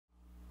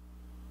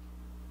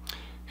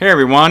Hey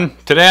everyone,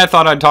 today I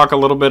thought I'd talk a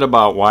little bit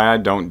about why I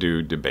don't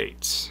do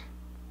debates.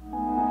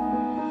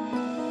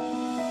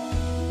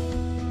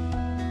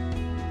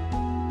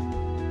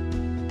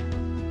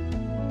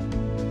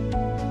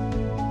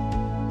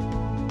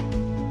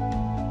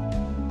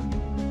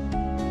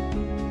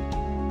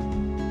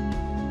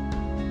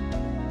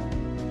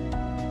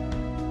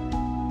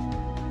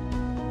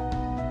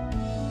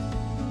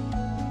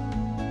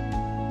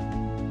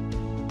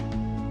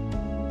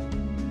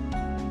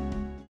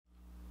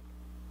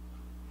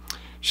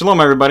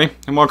 Shalom everybody,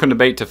 and welcome to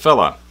Beit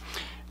Tefillah.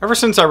 Ever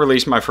since I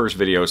released my first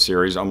video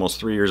series almost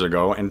 3 years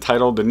ago,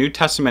 entitled The New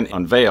Testament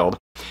Unveiled,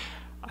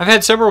 I've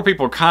had several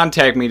people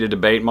contact me to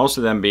debate, most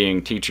of them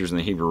being teachers in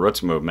the Hebrew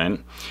Roots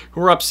movement,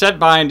 who were upset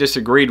by and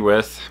disagreed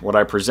with what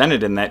I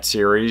presented in that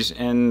series,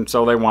 and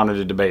so they wanted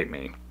to debate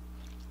me.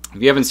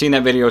 If you haven't seen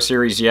that video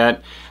series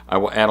yet, I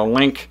will add a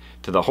link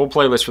to the whole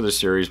playlist for the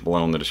series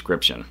below in the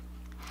description.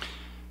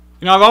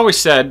 You know, I've always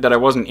said that I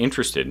wasn't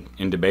interested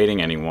in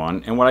debating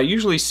anyone, and what I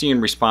usually see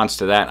in response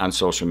to that on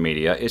social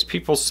media is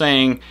people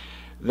saying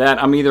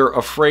that I'm either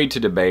afraid to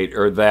debate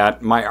or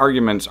that my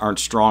arguments aren't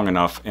strong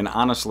enough, and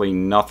honestly,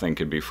 nothing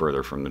could be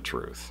further from the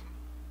truth.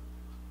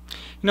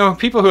 You know,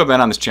 people who have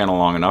been on this channel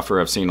long enough or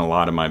have seen a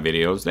lot of my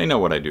videos, they know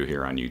what I do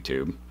here on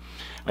YouTube.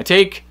 I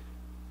take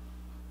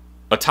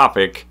a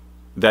topic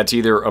that's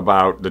either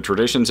about the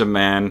traditions of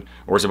men,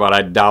 or it's about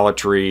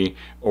idolatry,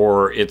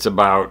 or it's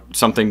about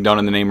something done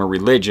in the name of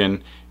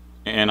religion,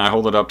 and I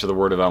hold it up to the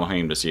word of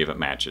Elohim to see if it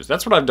matches.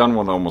 That's what I've done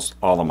with almost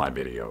all of my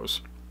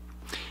videos.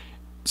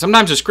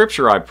 Sometimes the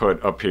scripture I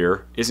put up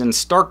here is in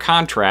stark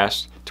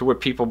contrast to what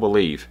people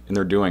believe and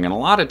they're doing. And a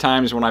lot of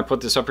times when I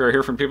put this up here, I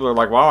hear from people who are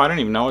like, wow, I didn't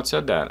even know it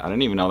said that. I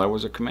didn't even know that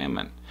was a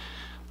commandment.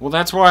 Well,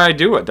 that's why I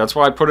do it. That's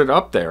why I put it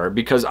up there,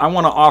 because I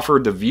want to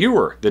offer the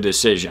viewer the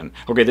decision.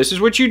 Okay, this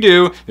is what you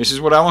do. This is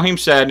what Elohim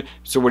said.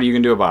 So what are you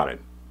going to do about it?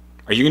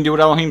 Are you going to do what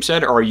Elohim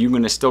said, or are you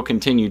going to still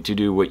continue to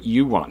do what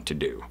you want to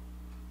do?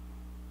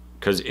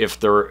 Because if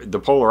they're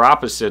the polar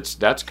opposites,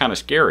 that's kind of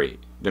scary.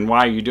 Then why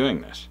are you doing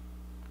this?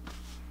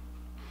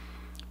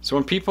 So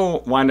when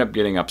people wind up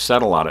getting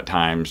upset a lot of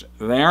times,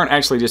 they aren't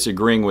actually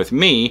disagreeing with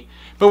me,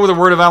 but with the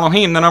word of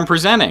Elohim that I'm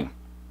presenting.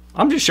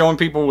 I'm just showing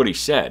people what he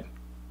said.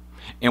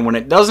 And when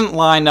it doesn't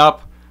line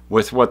up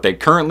with what they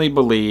currently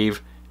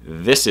believe,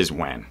 this is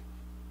when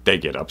they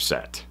get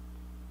upset.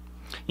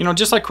 You know,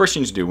 just like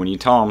Christians do when you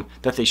tell them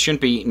that they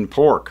shouldn't be eating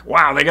pork.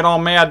 Wow, they get all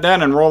mad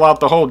then and roll out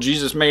the whole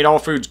Jesus made all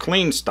foods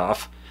clean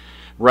stuff,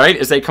 right?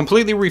 As they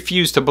completely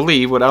refuse to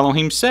believe what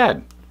Elohim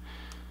said.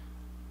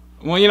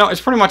 Well, you know,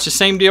 it's pretty much the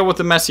same deal with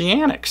the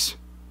Messianics.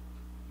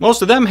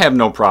 Most of them have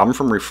no problem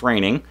from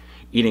refraining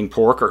eating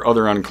pork or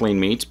other unclean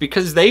meats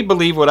because they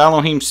believe what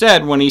Elohim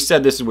said when he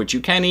said this is what you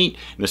can eat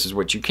and this is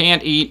what you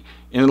can't eat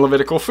in the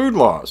Levitical food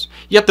laws.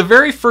 Yet the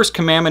very first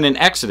commandment in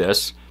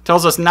Exodus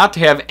tells us not to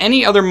have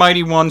any other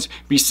mighty ones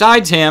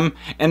besides him,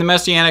 and the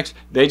Messianics,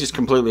 they just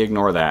completely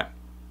ignore that.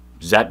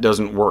 That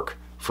doesn't work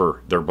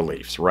for their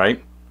beliefs,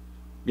 right?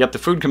 Yet the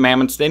food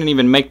commandments, they didn't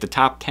even make the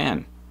top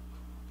 10.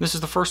 This is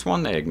the first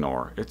one they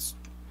ignore. It's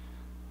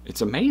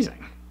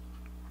amazing.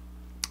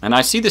 And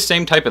I see the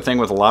same type of thing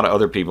with a lot of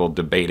other people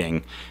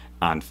debating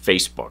on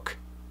Facebook.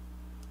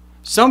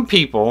 Some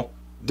people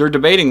they're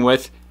debating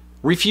with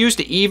refuse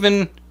to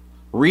even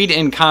read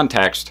in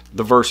context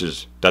the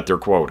verses that they're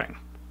quoting.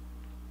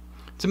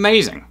 It's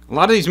amazing. A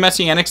lot of these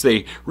Messianics,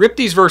 they rip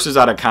these verses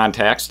out of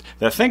context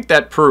that think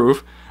that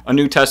prove a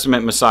New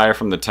Testament Messiah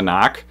from the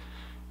Tanakh,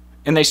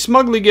 and they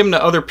smugly give them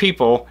to other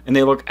people, and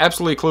they look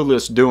absolutely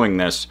clueless doing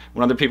this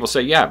when other people say,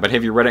 yeah, but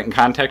have you read it in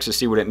context to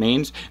see what it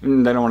means?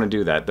 And they don't want to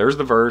do that. There's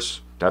the verse.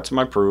 That's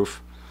my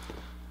proof.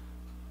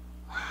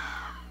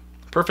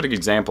 Perfect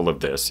example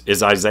of this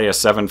is Isaiah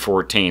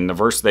 7:14, the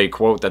verse they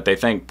quote that they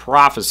think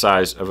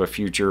prophesies of a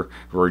future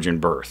virgin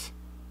birth.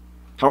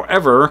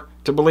 However,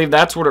 to believe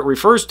that's what it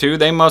refers to,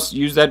 they must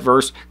use that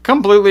verse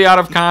completely out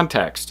of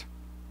context.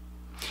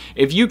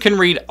 If you can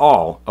read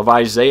all of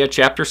Isaiah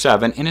chapter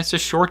 7, and it's a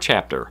short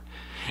chapter,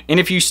 and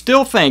if you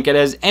still think it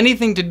has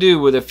anything to do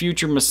with a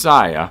future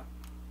Messiah,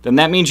 then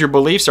that means your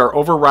beliefs are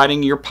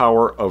overriding your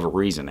power of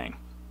reasoning.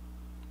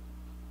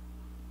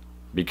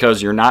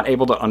 Because you're not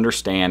able to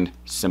understand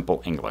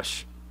simple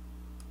English.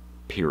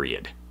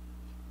 Period.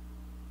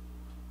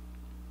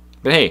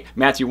 But hey,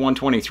 Matthew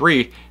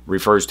 1:23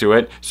 refers to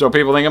it, so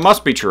people think it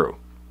must be true.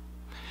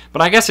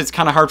 But I guess it's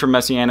kind of hard for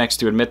Messianics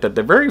to admit that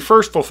the very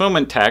first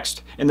fulfillment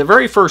text in the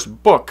very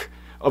first book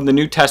of the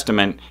New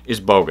Testament is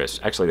bogus.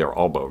 Actually, they're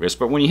all bogus.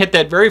 But when you hit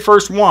that very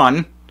first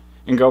one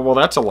and go, well,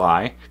 that's a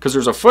lie, because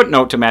there's a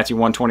footnote to Matthew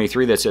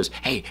 1:23 that says,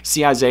 hey,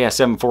 see Isaiah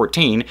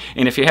 7:14,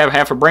 and if you have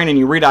half a brain and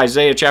you read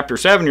Isaiah chapter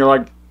 7, you're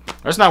like,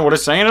 that's not what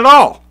it's saying at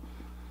all.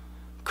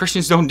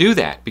 Christians don't do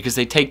that because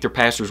they take their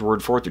pastor's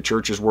word for it, their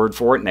church's word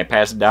for it, and they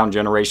pass it down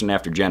generation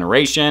after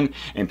generation,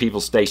 and people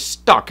stay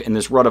stuck in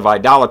this rut of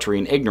idolatry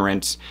and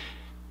ignorance.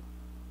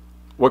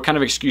 What kind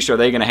of excuse are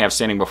they going to have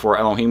standing before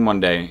Elohim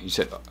one day? He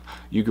said,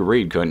 you could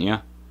read, couldn't you?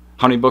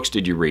 How many books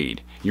did you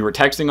read? You were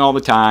texting all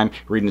the time,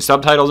 reading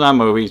subtitles on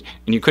movies,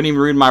 and you couldn't even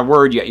read my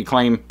word, yet you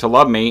claim to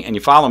love me, and you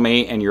follow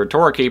me, and you're a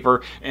Torah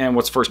keeper, and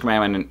what's the first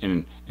commandment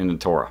in the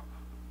Torah?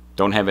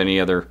 Don't have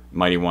any other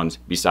mighty ones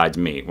besides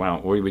me.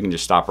 Well, we can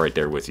just stop right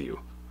there with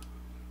you.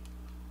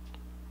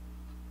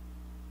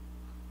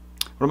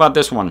 What about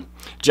this one?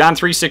 John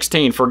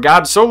 3:16, for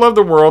God so loved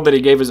the world that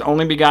he gave his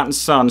only begotten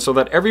Son, so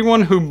that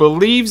everyone who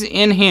believes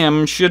in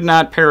him should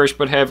not perish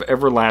but have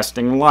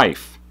everlasting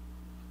life.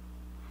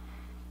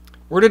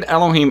 Where did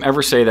Elohim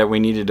ever say that we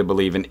needed to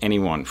believe in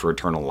anyone for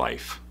eternal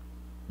life?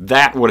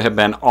 That would have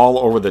been all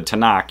over the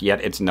Tanakh,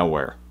 yet it's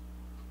nowhere,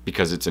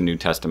 because it's a New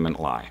Testament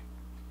lie.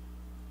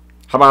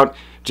 How about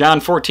John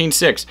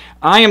 14:6,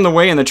 I am the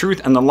way and the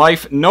truth and the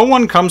life. No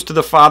one comes to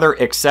the Father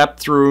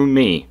except through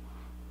me,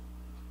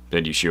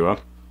 said Yeshua.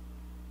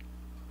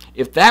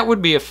 If that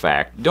would be a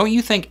fact, don't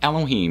you think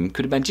Elohim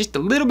could have been just a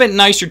little bit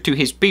nicer to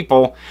his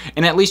people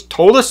and at least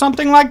told us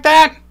something like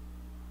that?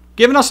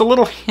 Given us a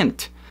little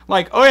hint.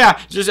 Like, oh yeah,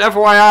 just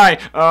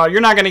FYI, you're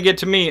not going to get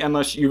to me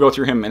unless you go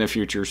through him in the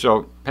future.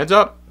 So, heads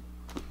up.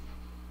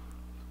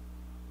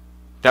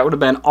 That would have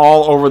been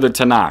all over the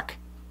Tanakh.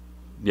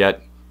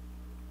 Yet,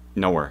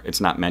 nowhere. It's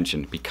not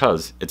mentioned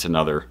because it's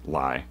another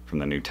lie from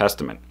the New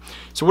Testament.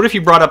 So what if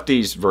you brought up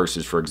these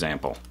verses, for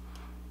example,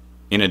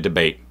 in a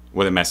debate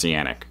with a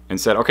Messianic and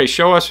said, okay,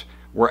 show us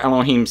where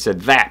Elohim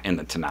said that in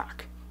the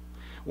Tanakh.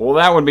 Well,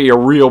 that would be a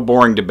real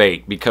boring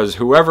debate because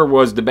whoever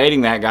was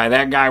debating that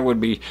guy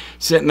would be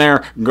sitting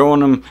there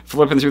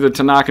flipping through the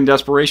Tanakh in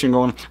desperation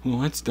going, well,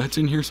 that's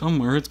in here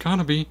somewhere. It's got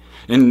to be.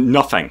 And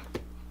nothing.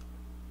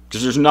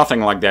 Because there's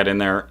nothing like that in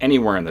there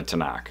anywhere in the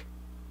Tanakh.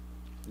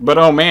 But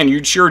oh man,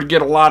 you'd sure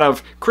get a lot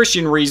of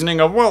Christian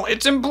reasoning of, well,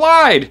 it's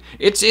implied.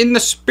 It's in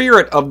the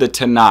spirit of the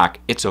Tanakh.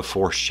 It's a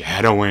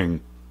foreshadowing.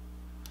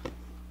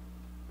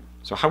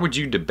 So how would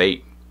you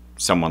debate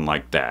someone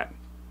like that?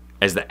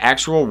 As the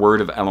actual word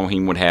of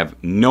Elohim would have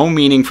no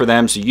meaning for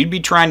them, so you'd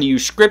be trying to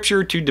use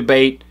scripture to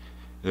debate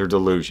their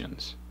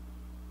delusions.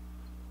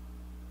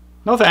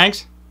 No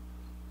thanks.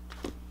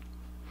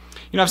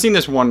 You know, I've seen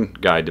this one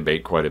guy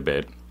debate quite a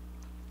bit.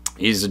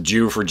 He's a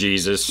Jew for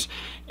Jesus,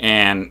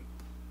 and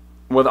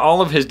with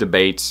all of his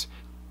debates,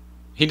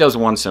 he does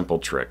one simple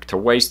trick to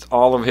waste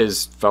all of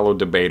his fellow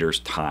debaters'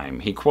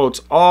 time. He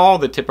quotes all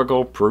the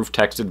typical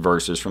proof-texted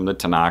verses from the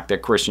Tanakh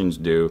that Christians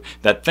do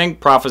that think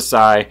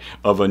prophesy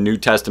of a New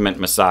Testament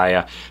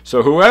Messiah.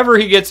 So whoever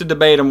he gets to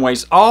debate him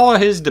wastes all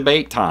of his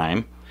debate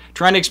time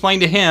trying to explain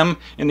to him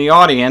in the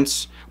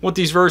audience what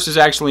these verses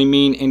actually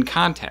mean in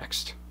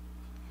context.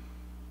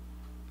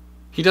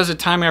 He does it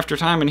time after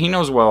time, and he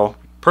knows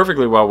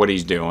perfectly well what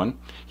he's doing.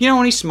 You know,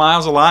 when he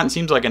smiles a lot and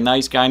seems like a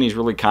nice guy and he's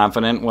really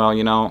confident, well,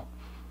 you know,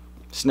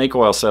 snake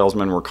oil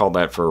salesmen were called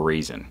that for a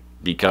reason.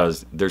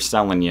 Because they're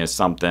selling you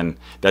something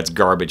that's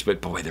garbage,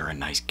 but boy, they're a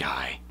nice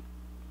guy.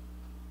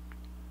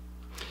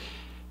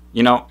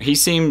 You know, he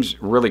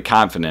seems really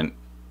confident,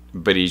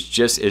 but he's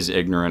just as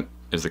ignorant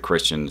as the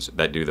Christians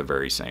that do the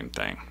very same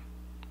thing.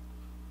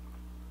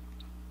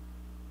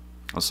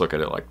 Let's look at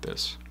it like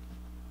this.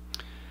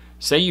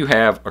 Say you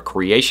have a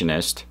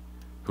creationist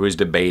who is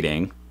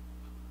debating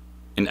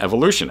an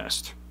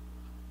evolutionist.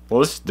 Well,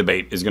 this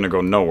debate is going to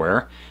go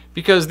nowhere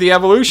because the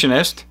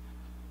evolutionist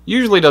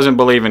usually doesn't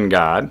believe in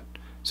God,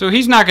 so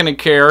he's not going to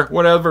care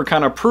whatever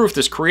kind of proof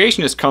this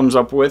creationist comes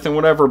up with and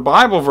whatever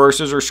Bible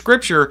verses or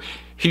scripture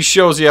he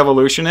shows the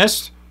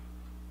evolutionist.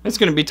 It's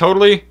going to be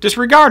totally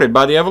disregarded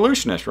by the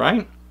evolutionist,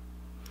 right?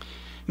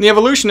 And the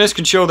evolutionist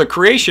can show the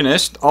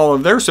creationist all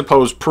of their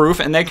supposed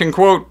proof, and they can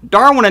quote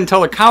Darwin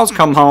until the cows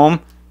come home,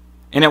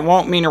 and it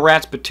won't mean a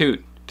rat's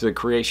patoot to the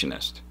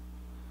creationist.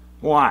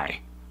 Why?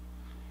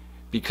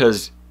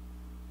 Because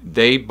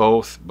they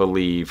both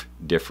believe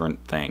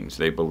different things.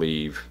 They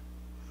believe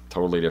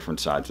totally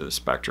different sides of the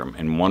spectrum,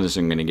 and one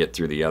isn't going to get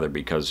through the other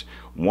because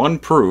one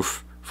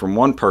proof from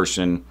one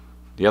person,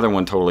 the other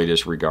one totally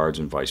disregards,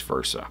 and vice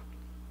versa.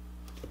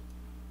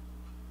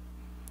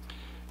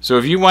 So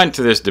if you went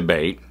to this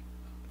debate,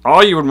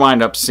 all you would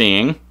wind up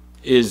seeing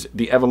is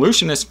the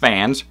evolutionist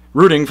fans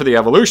rooting for the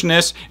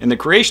evolutionists and the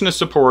creationist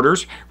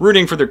supporters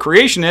rooting for the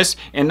creationists,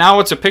 and now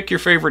it's a pick your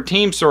favorite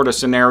team sort of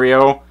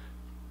scenario,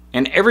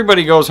 and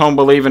everybody goes home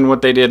believing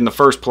what they did in the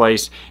first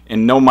place,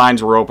 and no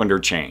minds were opened or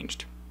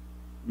changed.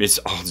 It's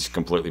all just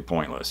completely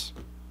pointless.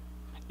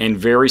 And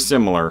very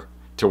similar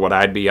to what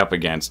I'd be up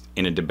against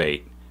in a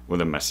debate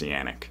with a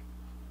Messianic.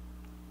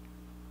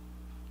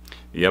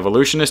 The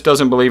evolutionist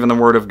doesn't believe in the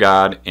Word of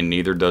God, and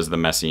neither does the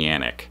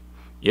Messianic.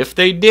 If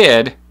they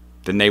did,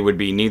 then they would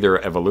be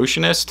neither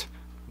evolutionist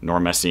nor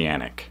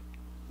Messianic.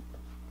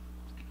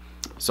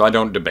 So I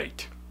don't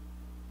debate.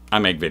 I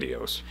make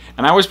videos.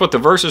 And I always put the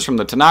verses from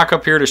the Tanakh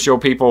up here to show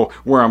people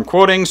where I'm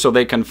quoting so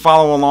they can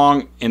follow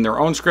along in their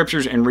own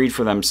scriptures and read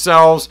for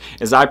themselves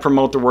as I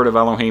promote the word of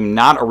Elohim,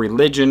 not a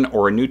religion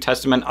or a New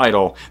Testament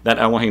idol that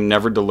Elohim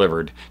never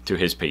delivered to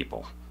his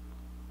people.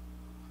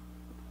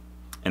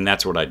 And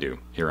that's what I do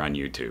here on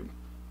YouTube.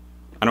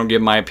 I don't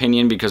give my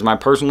opinion because my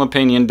personal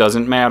opinion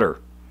doesn't matter.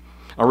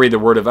 I'll read the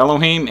word of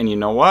Elohim, and you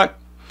know what?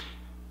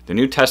 The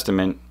New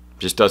Testament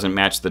just doesn't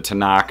match the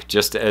Tanakh,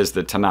 just as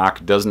the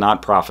Tanakh does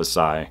not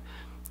prophesy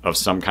of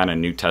some kind of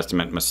New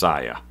Testament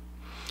Messiah.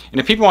 And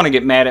if people want to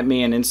get mad at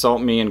me and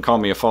insult me and call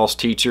me a false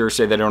teacher,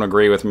 say they don't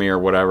agree with me or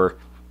whatever,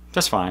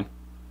 that's fine.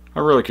 I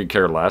really could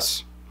care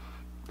less.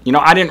 You know,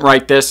 I didn't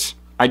write this.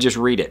 I just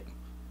read it.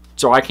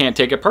 So I can't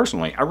take it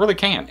personally. I really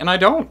can't, and I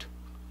don't.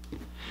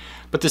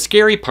 But the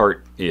scary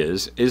part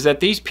is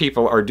that these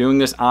people are doing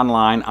this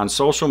online on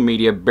social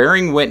media,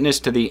 bearing witness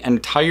to the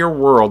entire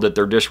world that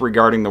they're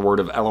disregarding the word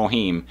of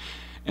Elohim,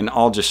 and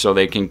all just so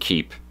they can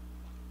keep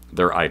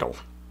their idol.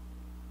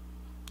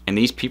 And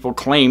these people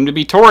claim to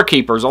be Torah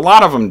keepers. A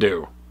lot of them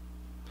do.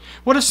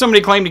 What if somebody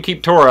claimed to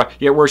keep Torah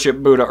yet worship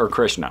Buddha or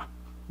Krishna?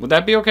 Would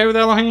that be okay with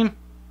Elohim?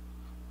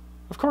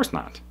 Of course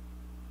not.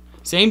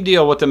 Same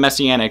deal with the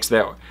Messianics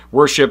that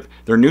worship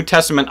their New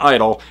Testament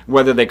idol,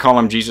 whether they call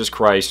him Jesus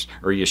Christ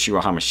or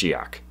Yeshua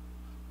HaMashiach.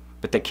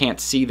 But they can't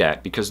see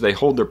that because they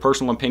hold their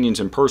personal opinions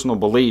and personal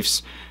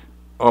beliefs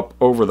up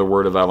over the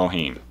word of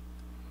Elohim.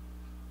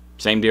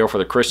 Same deal for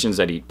the Christians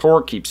that eat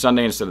pork, keep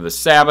Sunday instead of the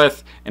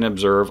Sabbath, and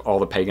observe all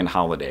the pagan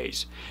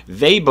holidays.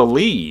 They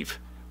believe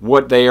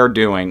what they are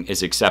doing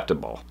is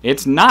acceptable.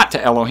 It's not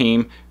to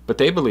Elohim, but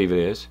they believe it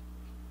is.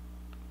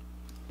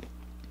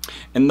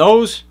 And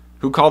those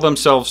who call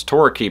themselves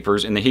Torah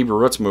keepers in the Hebrew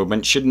Roots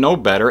movement should know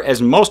better,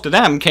 as most of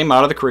them came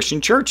out of the Christian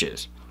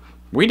churches.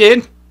 We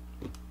did.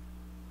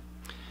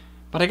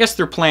 But I guess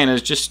their plan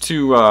is just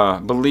to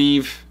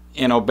believe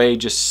and obey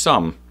just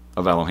some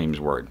of Elohim's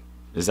word.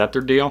 Is that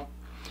their deal?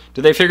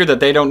 Do they figure that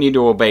they don't need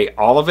to obey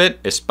all of it,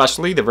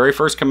 especially the very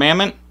first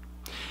commandment?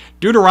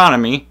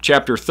 Deuteronomy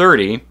chapter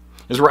 30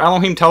 is where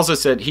Elohim tells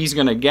us that he's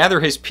going to gather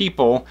his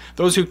people,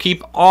 those who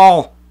keep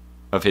all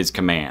of his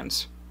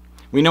commands.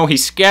 We know he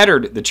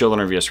scattered the children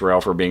of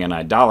Yisra'el for being in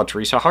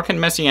idolatry, so how can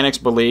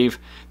Messianics believe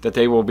that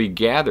they will be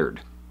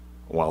gathered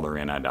while they're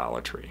in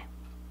idolatry?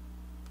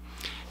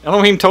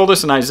 Elohim told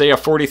us in Isaiah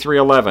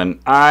 43:11,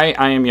 I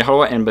am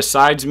Yehovah, and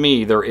besides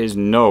me there is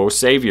no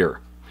Savior.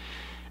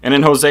 And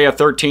in Hosea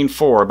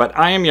 13:4, but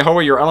I am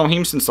Yehovah your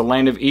Elohim since the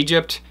land of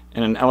Egypt,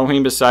 and an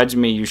Elohim besides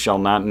me you shall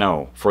not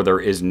know, for there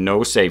is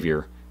no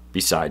Savior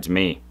besides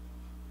me.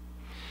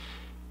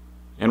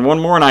 And one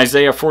more in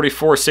Isaiah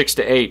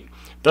 44:6-8.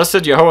 Thus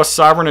said Yehovah,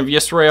 sovereign of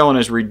Yisra'el and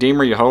his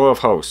Redeemer, Yehovah of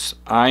hosts,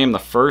 I am the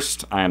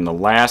first, I am the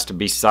last,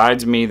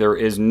 besides me there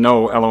is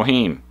no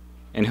Elohim.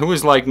 And who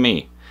is like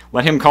me?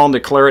 Let him call and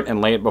declare it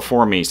and lay it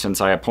before me, since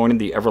I appointed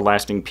the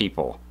everlasting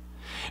people.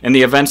 And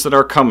the events that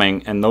are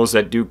coming, and those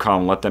that do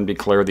come, let them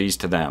declare these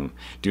to them.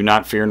 Do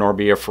not fear nor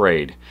be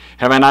afraid.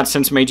 Have I not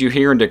since made you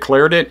hear and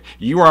declared it?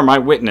 You are my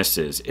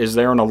witnesses. Is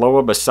there an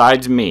Eloah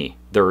besides me?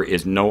 There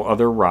is no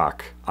other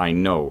rock. I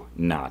know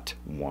not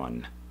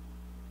one.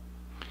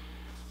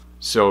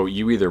 So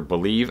you either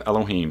believe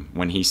Elohim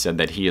when he said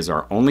that he is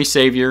our only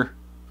Savior,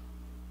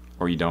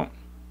 or you don't.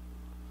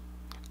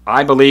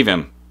 I believe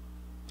him.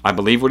 I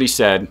believe what he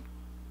said,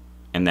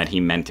 and that he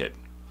meant it.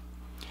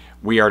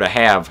 We are to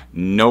have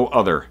no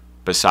other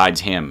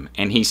besides him.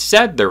 And he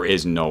said there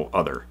is no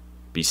other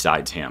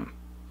besides him.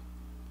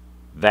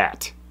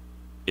 That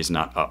is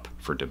not up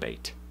for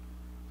debate.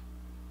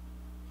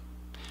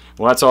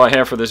 Well, that's all I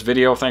have for this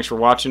video. Thanks for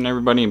watching,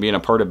 everybody, and being a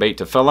part of Beit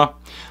Tefillah.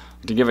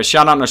 To give a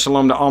shout out and a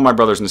shalom to all my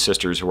brothers and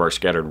sisters who are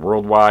scattered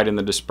worldwide in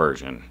the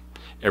dispersion.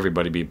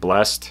 Everybody be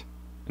blessed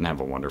and have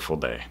a wonderful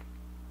day.